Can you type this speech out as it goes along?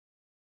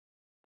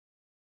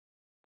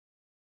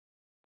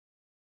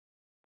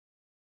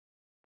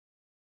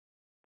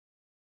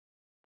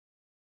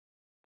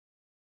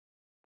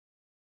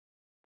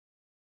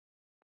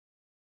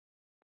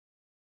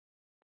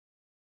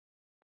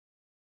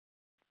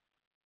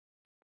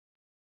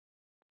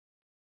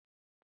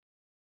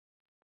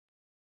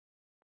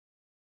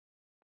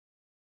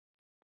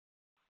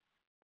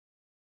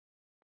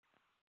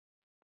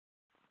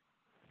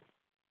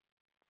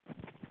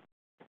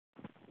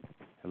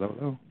Hello,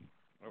 hello.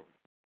 Oh.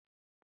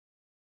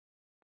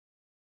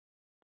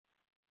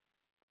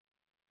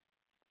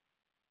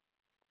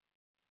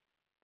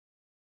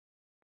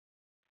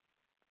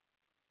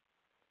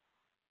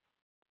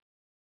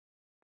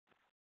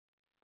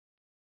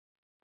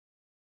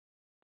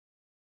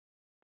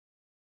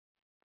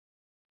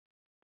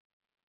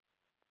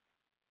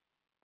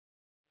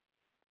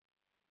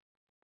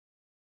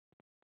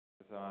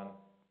 It's on.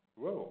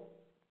 Whoa.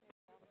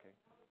 Okay,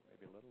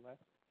 maybe a little less.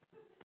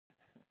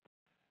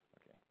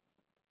 Okay.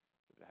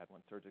 Should have had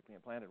one surgically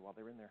implanted while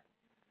they were in there.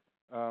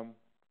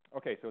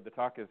 Okay, so the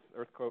talk is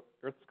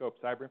EarthScope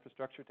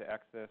cyberinfrastructure to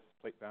access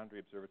Plate Boundary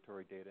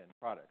Observatory data and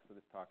products. So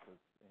this talk was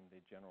in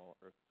the general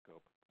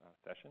EarthScope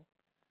session.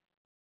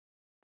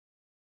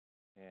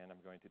 And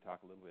I'm going to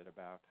talk a little bit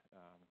about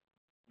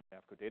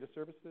UNAVCO data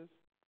services,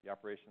 the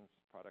operations,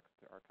 products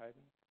to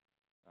archiving,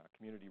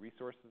 community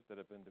resources that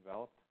have been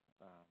developed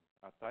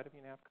outside of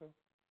UNAVCO,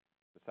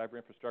 the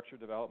cyberinfrastructure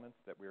developments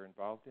that we're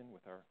involved in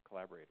with our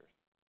collaborators.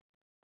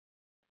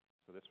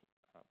 So this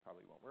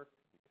probably won't work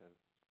because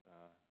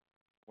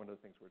one of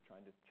the things we're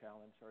trying to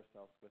challenge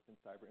ourselves with in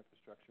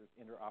cyberinfrastructure is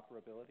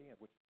interoperability,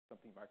 which is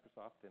something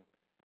Microsoft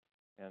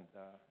and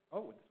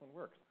oh, this one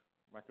works.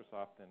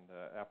 Microsoft and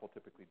Apple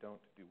typically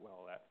don't do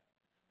well at.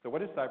 So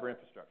what is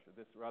cyberinfrastructure?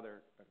 This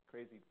rather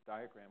crazy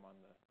diagram on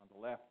the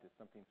left is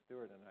something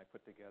Stuart and I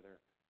put together,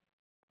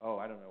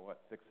 I don't know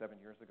what, 6-7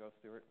 years ago,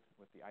 Stuart,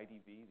 with the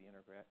IDV, the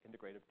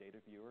Integrative Data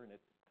Viewer, and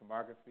it's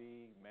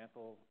tomography,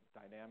 mantle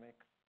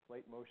dynamics,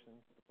 plate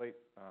motions, plate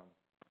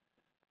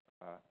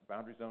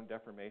boundary zone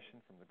deformation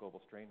from the global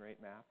strain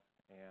rate map,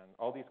 and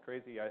all these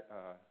crazy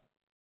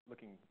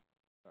looking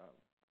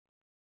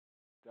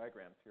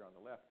diagrams here on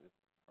the left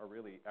are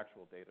really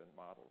actual data and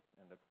models,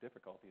 and the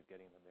difficulty is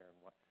getting them there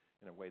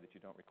in a way that you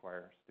don't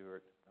require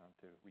Stuart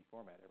to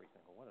reformat every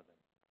single one of them.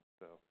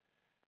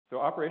 So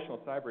operational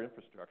cyber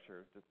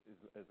infrastructure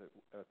is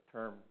a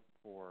term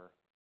for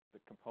the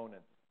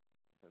components,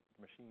 the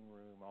machine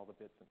room, all the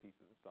bits and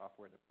pieces of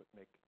software that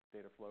make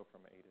data flow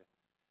from A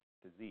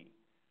to Z.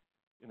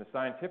 In the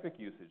scientific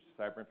usage,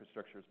 cyber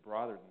infrastructure is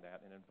broader than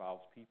that and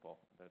involves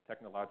people, the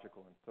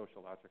technological and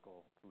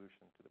sociological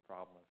solution to the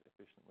problem of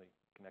efficiently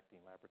connecting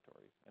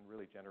laboratories and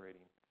really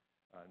generating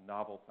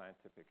novel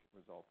scientific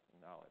results and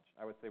knowledge.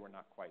 I would say we're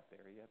not quite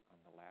there yet on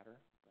the latter.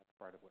 That's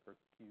part of what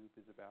EarthCube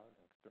is about,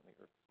 and certainly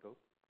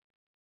EarthScope.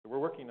 So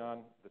we're working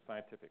on the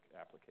scientific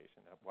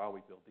application while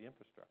we build the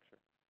infrastructure.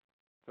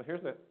 So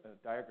here's a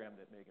diagram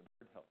that Megan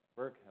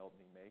Berg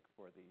helped me make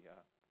for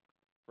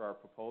our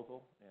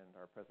proposal and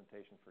our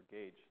presentation for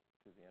Gauge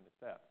to the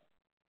NSF.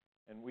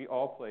 And we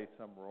all play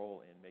some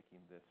role in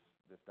making this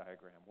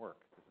diagram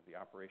work. This is the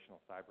operational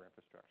cyber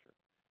infrastructure.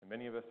 And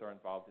many of us are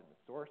involved in the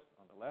source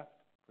on the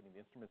left, putting the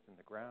instruments in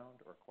the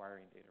ground or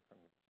acquiring data from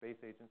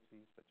space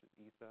agencies such as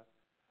ESA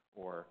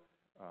or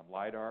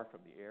LIDAR from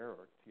the air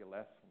or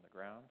TLS from the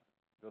ground.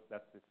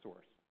 That's the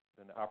source.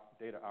 Then the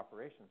data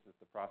operations is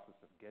the process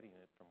of getting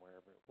it from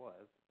wherever it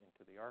was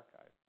into the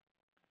archive.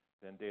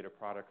 Then data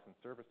products and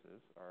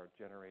services are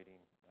generating,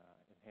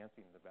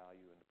 enhancing the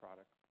value in the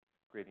products,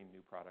 creating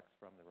new products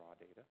from the raw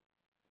data.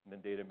 And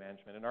then data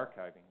management and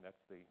archiving,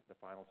 that's the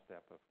final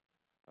step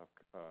of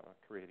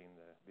creating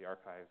the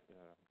archive,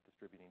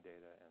 distributing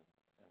data,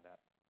 and that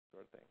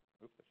sort of thing.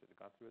 Oops, I should have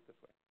gone through it this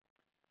way.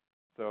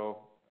 So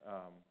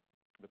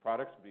the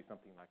products would be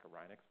something like a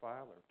RINEX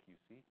file or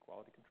QC,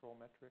 quality control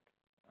metric.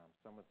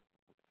 Some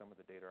of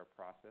the data are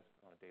processed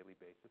on a daily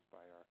basis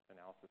by our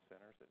analysis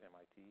centers at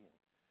MIT and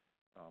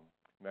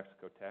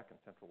Mexico Tech and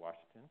Central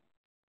Washington.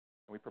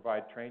 And we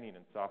provide training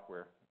and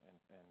software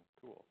and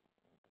tools.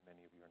 And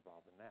many of you are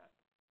involved in that,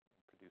 in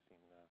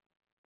producing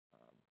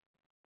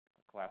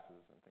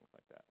classes and things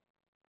like that.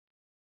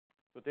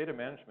 So data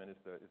management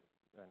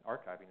and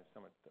archiving is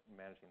somewhat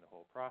managing the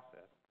whole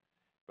process,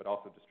 but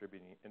also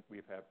distributing. And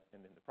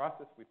in the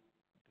process, we've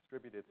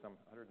distributed some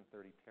 130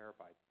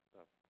 terabytes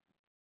of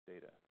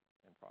data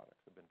and products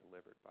have been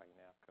delivered by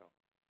UNAVCO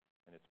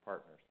and its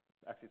partners.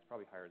 Actually, it's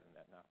probably higher than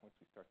that now once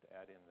we start to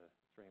add in the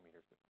strain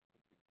meters that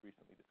we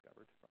recently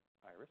discovered from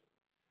IRIS.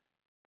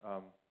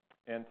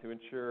 And to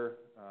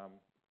ensure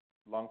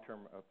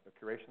long-term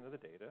curation of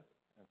the data,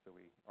 and so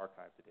we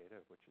archive the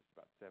data, which is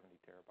about 70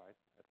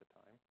 terabytes at the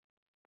time.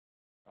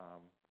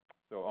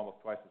 So almost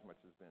twice as much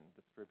has been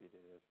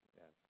distributed as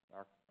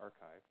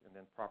archived, and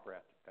then proper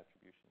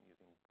attribution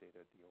using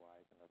data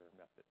DOIs and other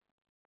methods.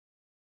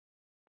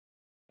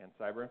 And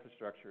cyber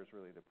infrastructure is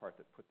really the part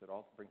that brings it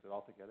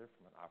all together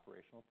from an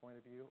operational point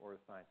of view or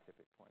a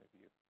scientific point of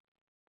view.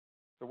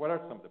 So what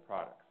are some of the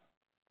products?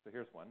 So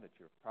here's one that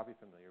you're probably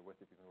familiar with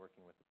if you've been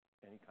working with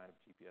any kind of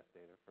GPS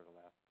data for the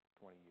last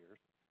 20 years.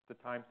 It's a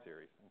time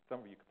series, and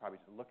some of you could probably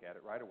just look at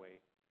it right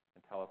away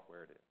and tell us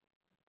where it is.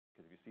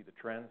 Because if you see the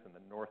trends in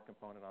the north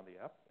component on the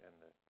up and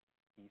the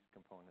east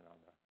component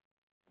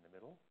in the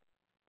middle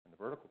and the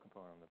vertical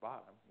component on the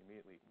bottom, you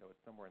immediately know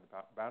it's somewhere in the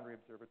boundary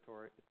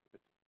observatory.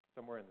 It's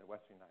somewhere in the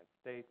western United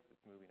States.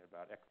 It's moving at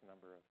about X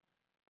number of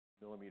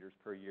millimeters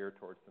per year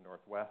towards the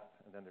northwest,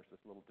 and then there's this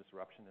little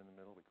disruption in the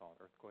middle we call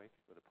an earthquake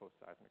with a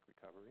post-seismic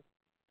recovery.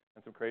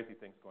 and some crazy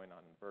things going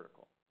on in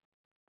vertical.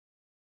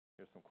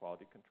 Here's some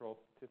quality control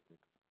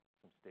statistics,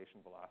 some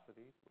station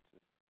velocities, which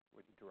is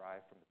what you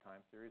derive from the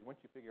time series.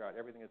 Once you figure out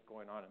everything that's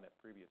going on in that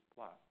previous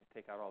plot, you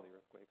take out all the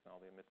earthquakes and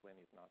all the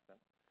miscellaneous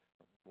nonsense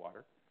from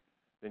water,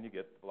 then you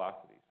get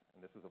velocities. And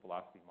this is a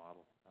velocity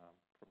model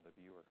from the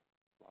viewer,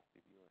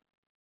 velocity viewer.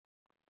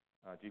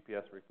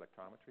 GPS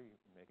reflectometry,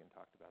 Megan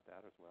talked about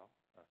that as well.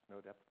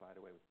 Snow depth, by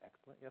the way, was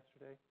excellent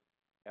yesterday.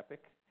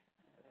 Epic.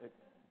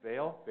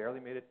 Vail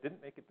barely made it, didn't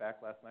make it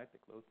back last night. They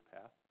closed the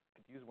path.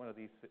 Could use one of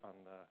these on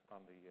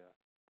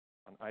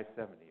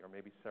I-70, or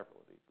maybe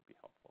several of these would be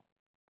helpful.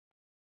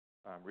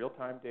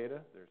 Real-time data,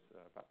 there's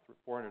about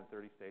 430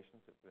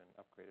 stations that have been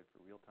upgraded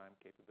for real-time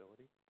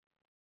capability.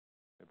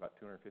 About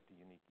 250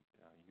 unique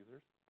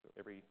users. So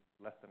every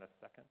less than a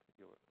second,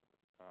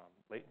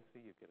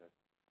 latency, you get an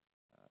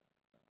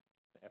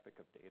epic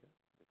of data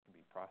that can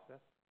be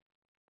processed.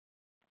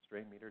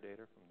 Strain meter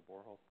data from the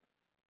borehole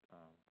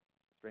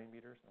strain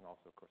meters, and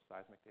also, of course,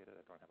 seismic data that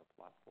I don't have a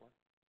plot for.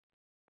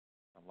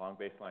 Long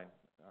baseline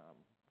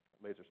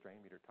laser strain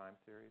meter time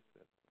series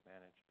that's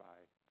managed by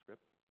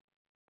scripts.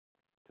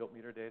 Tilt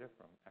meter data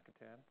from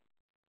Ekatan.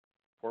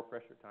 Pore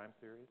pressure time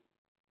series.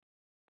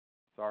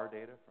 SAR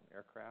data from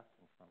aircraft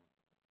and from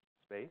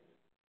space,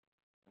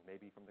 and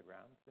maybe from the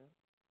ground soon.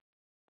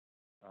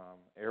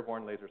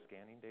 Airborne laser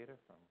scanning data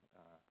from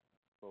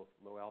both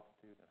low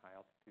altitude and high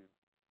altitude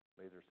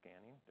laser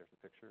scanning. There's a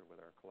picture with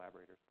our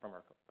collaborators from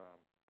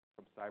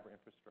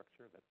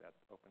cyberinfrastructure.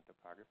 That's open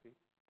topography.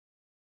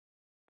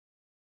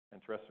 And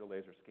terrestrial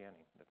laser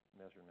scanning, that's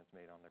measurements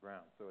made on the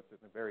ground. So it's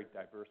a very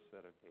diverse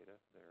set of data.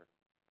 They're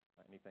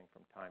anything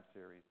from time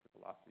series to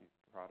velocity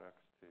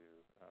products to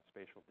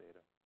spatial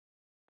data.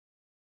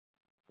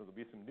 So there'll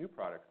be some new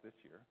products this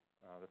year.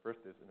 The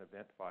first is an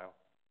event file.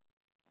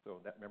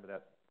 So remember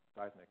that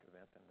seismic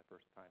event in the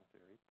first time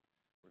series.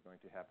 We're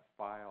going to have a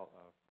file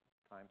of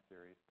time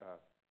series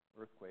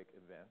earthquake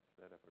events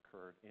that have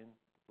occurred in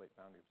the Plate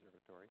Boundary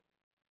Observatory.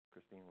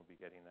 Christine will be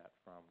getting that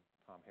from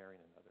Tom Herring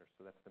and others.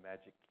 So that's the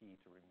magic key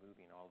to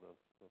removing all those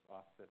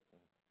offsets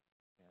and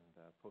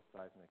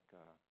post-seismic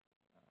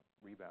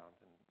rebounds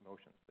and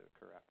motions that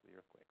occur after the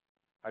earthquake.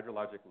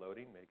 Hydrologic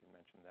loading, Megan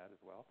mentioned that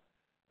as well.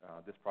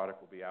 This product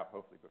will be out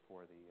hopefully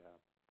before the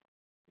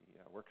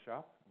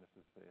workshop. And this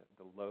is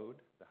the load,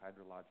 the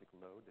hydrologic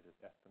load that is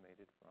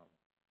estimated from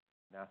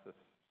NASA's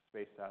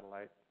space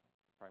satellites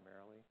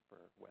primarily for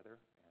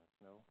weather and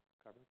snow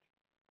coverage.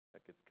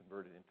 That gets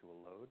converted into a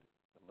load.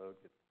 The load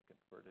gets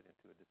converted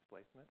into a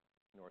displacement,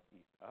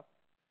 northeast up.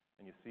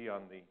 And you see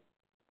on the,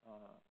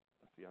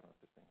 let's see, I don't know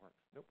if this thing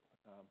works. Nope.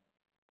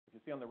 If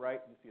you see on the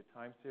right, you see a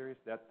time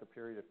series. That's the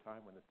period of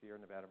time when the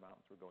Sierra Nevada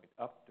mountains were going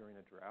up during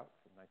a drought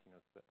from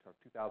 2007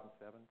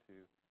 to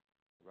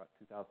about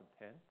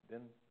 2010.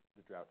 Then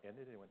the drought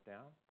ended and it went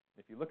down.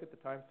 If you look at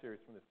the time series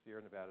from the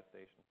Sierra Nevada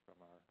stations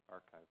from our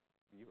archive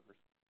viewers,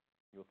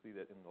 you'll see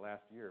that in the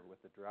last year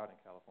with the drought in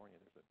California,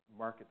 there's a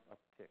marked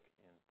uptick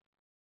in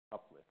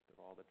uplift of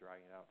all the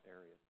drying out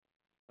areas.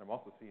 And I'm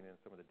also seeing it in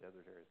some of the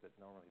desert areas that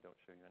normally don't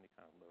show you any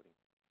kind of loading.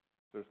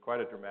 So there's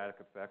quite a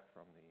dramatic effect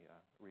from the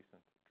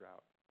recent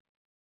drought.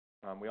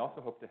 We also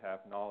hope to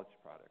have knowledge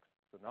products.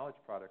 So knowledge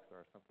products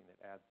are something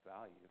that adds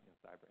value in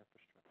cyber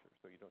infrastructure.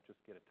 So you don't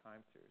just get a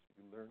time series, but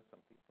you learn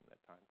something from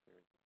that time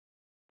series.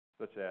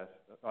 Such as,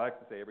 I like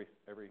to say every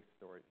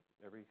story,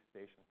 every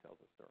station tells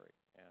a story.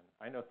 And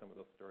I know some of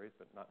those stories,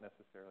 but not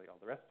necessarily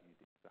all the rest of you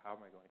do. So how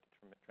am I going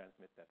to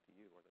transmit that to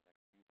you or the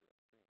next user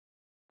upstream?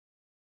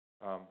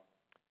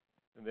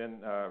 And then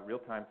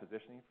real-time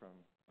positioning from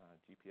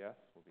GPS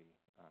will be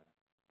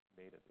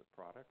made as a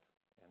product.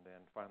 And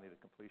then finally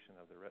the completion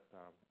of the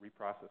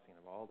reprocessing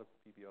of all the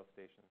PBO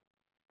stations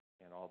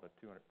and all the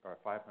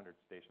 500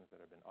 stations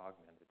that have been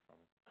augmented from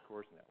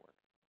CORS network.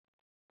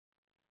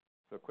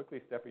 So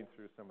quickly stepping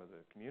through some of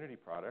the community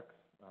products,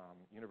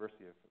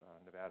 University of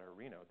Nevada,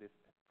 Reno, this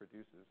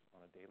produces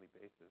on a daily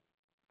basis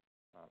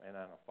and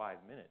on a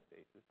 5-minute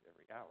basis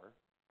every hour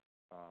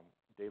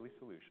daily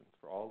solutions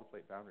for all the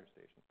Plate Boundary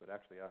stations, but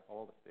actually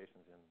all the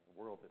stations in the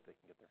world that they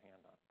can get their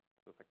hand on.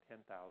 So it's like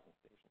 10,000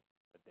 stations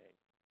a day.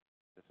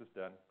 This is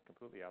done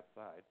completely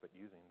outside, but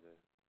using the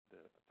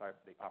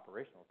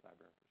operational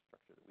cyber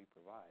infrastructure that we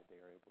provide.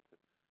 They are able to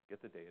get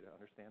the data,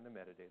 understand the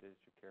metadata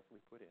that you carefully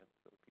put in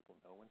so that people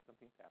know when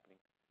something's happening.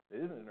 It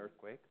isn't an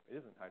earthquake.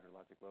 It isn't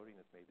hydrologic loading.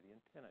 It's maybe the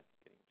antenna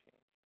getting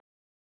changed.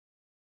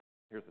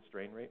 Here's the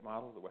strain rate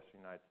model of the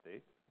Western United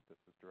States. This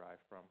is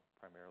derived from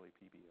primarily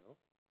PBO.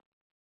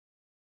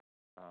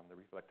 The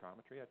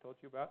reflectometry I told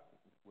you about,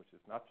 which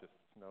is not just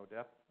snow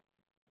depth,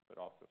 but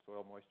also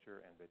soil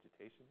moisture and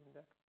vegetation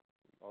index.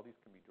 All these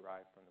can be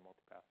derived from the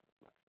multipath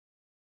reflection.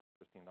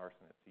 Christine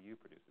Larson at CU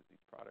produces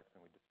these products,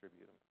 and we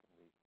distribute them from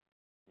the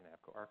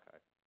UNAVCO archive.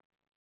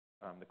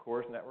 The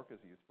CORS network is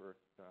used for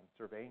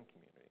surveying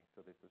community.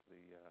 So this is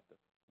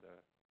the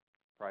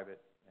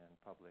private and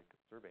public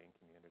surveying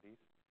communities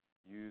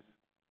use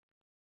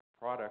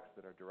products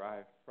that are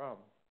derived from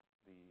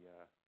the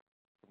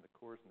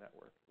CORS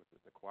network, which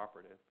is the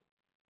cooperative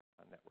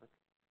network,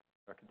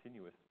 a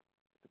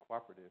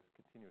cooperative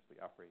continuously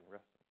operating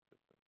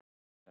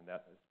And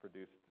that is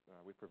produced,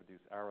 we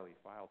produce hourly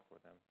files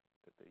for them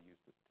that they use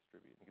to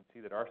distribute. You can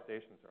see that our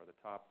stations are the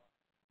top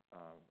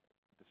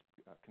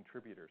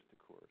contributors to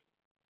CORS.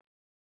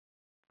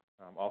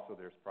 Also,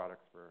 there's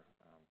products for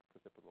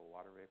precipitable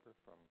water vapor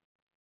from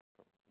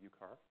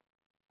UCAR,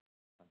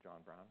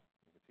 John Brown.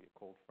 You can see a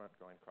cold front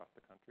going across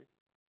the country.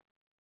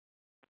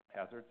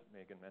 Hazards,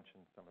 Megan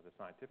mentioned some of the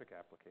scientific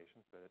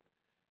applications, but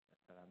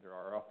there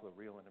are also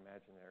real and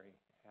imaginary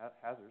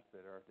hazards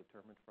that are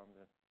determined from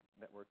the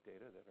network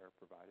data that are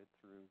provided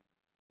through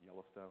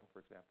Yellowstone,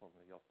 for example,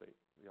 and the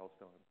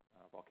Yellowstone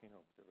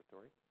Volcano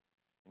Observatory.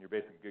 And you're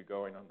basically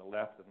going on the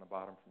left and the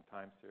bottom from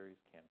time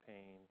series,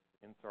 campaigns,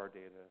 INSAR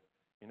data,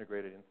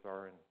 integrated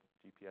INSAR and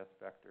GPS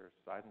vectors,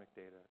 seismic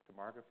data,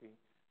 tomography,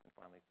 and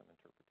finally some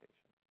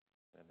interpretation.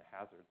 And the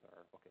hazards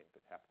are, okay, if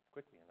it happens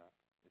quickly enough,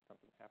 is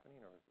something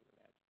happening or is it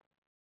imagined?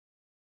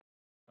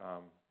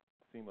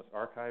 Seamless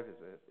Archive is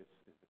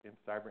in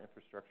cyber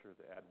infrastructure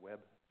to add web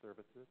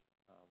services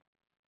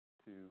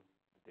to the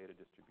data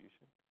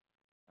distribution.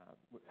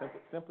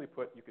 Simply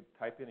put, you could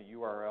type in a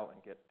URL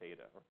and get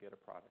data or get a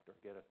product or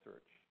get a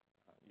search.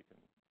 You can,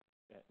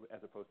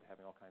 as opposed to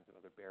having all kinds of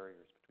other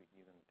barriers between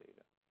you and the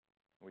data.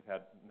 And we've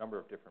had a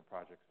number of different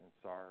projects in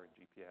SAR and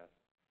GPS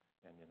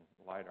and in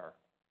LiDAR.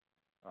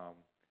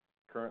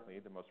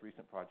 Currently, the most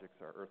recent projects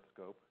are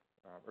EarthScope,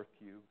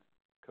 EarthCube,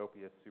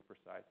 Copious,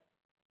 SuperSites.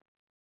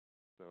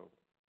 So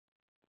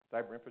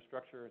cyber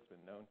infrastructure has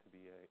been known to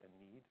be a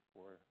need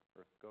for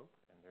EarthScope,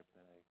 and there's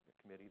been a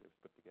committee that was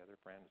put together.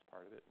 Fran is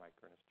part of it. Mike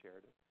Kern has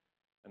chaired it.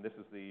 And this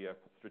is the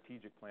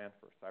strategic plan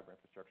for cyber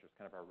infrastructure. It's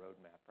kind of our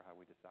roadmap for how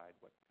we decide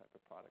what type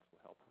of products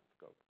will help with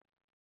scope.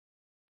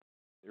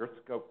 The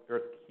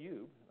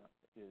EarthCube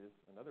is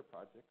another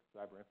project,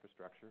 cyber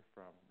infrastructure,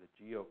 from the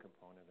GEO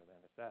component of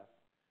NSF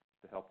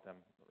to help them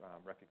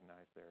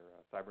recognize their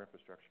cyber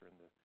infrastructure in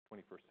the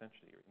 21st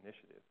Century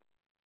Initiative.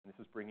 And this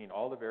is bringing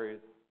all the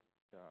various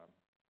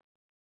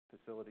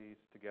facilities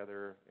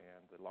together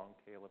and the long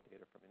tail of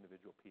data from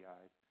individual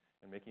PIs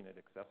and making it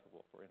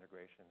accessible for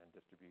integration and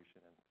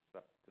distribution and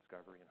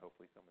discovery and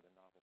hopefully some of the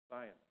novel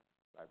science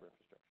cyber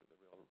infrastructure, the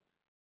real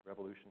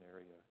revolution in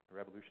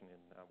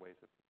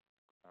ways of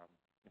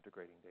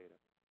integrating data.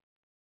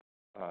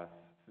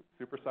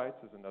 SuperSites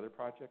is another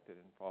project that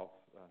involves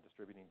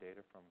distributing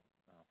data from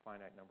a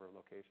finite number of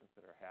locations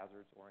that are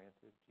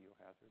hazards-oriented,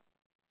 geohazards.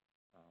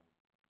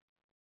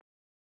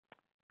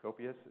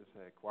 Copious is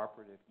a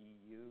cooperative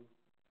EU,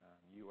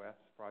 US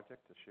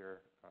project to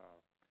share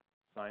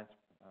science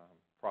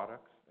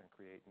products and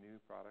create new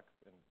products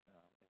and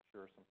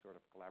ensure some sort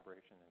of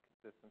collaboration and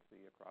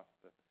consistency across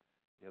the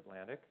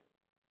Atlantic.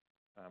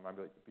 I'm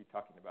going to be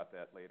talking about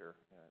that later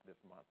this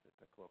month at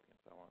the colloquium,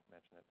 so I won't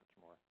mention it much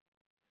more.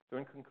 So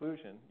in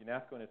conclusion,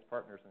 UNAVCO and its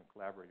partners and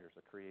collaborators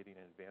are creating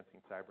and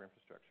advancing cyber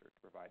infrastructure to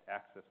provide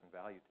access and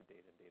value to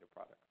data and data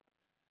products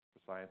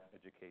for science,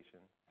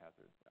 education,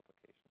 hazards,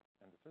 applications,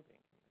 and the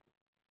surveying community.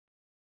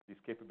 These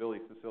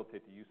capabilities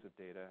facilitate the use of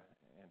data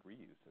and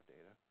reuse of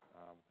data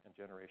and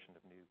generation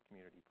of new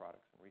community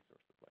products and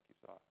resources like you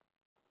saw.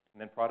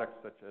 And then products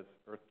such as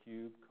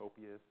EarthCube,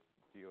 Copious,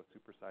 Geo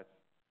SuperSites,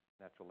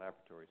 natural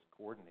laboratories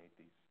coordinate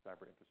these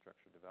cyber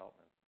infrastructure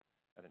developments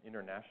at an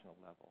international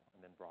level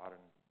and then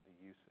broaden the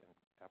use and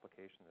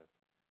application of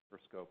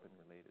EarthScope and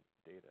related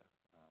data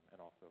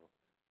and also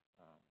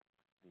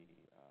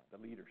the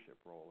leadership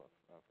role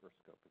of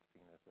EarthScope is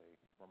seen as a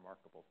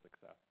remarkable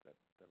success that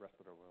the rest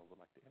of the world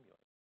would like to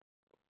emulate.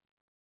 So,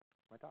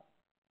 my talk.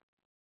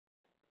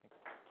 Thanks.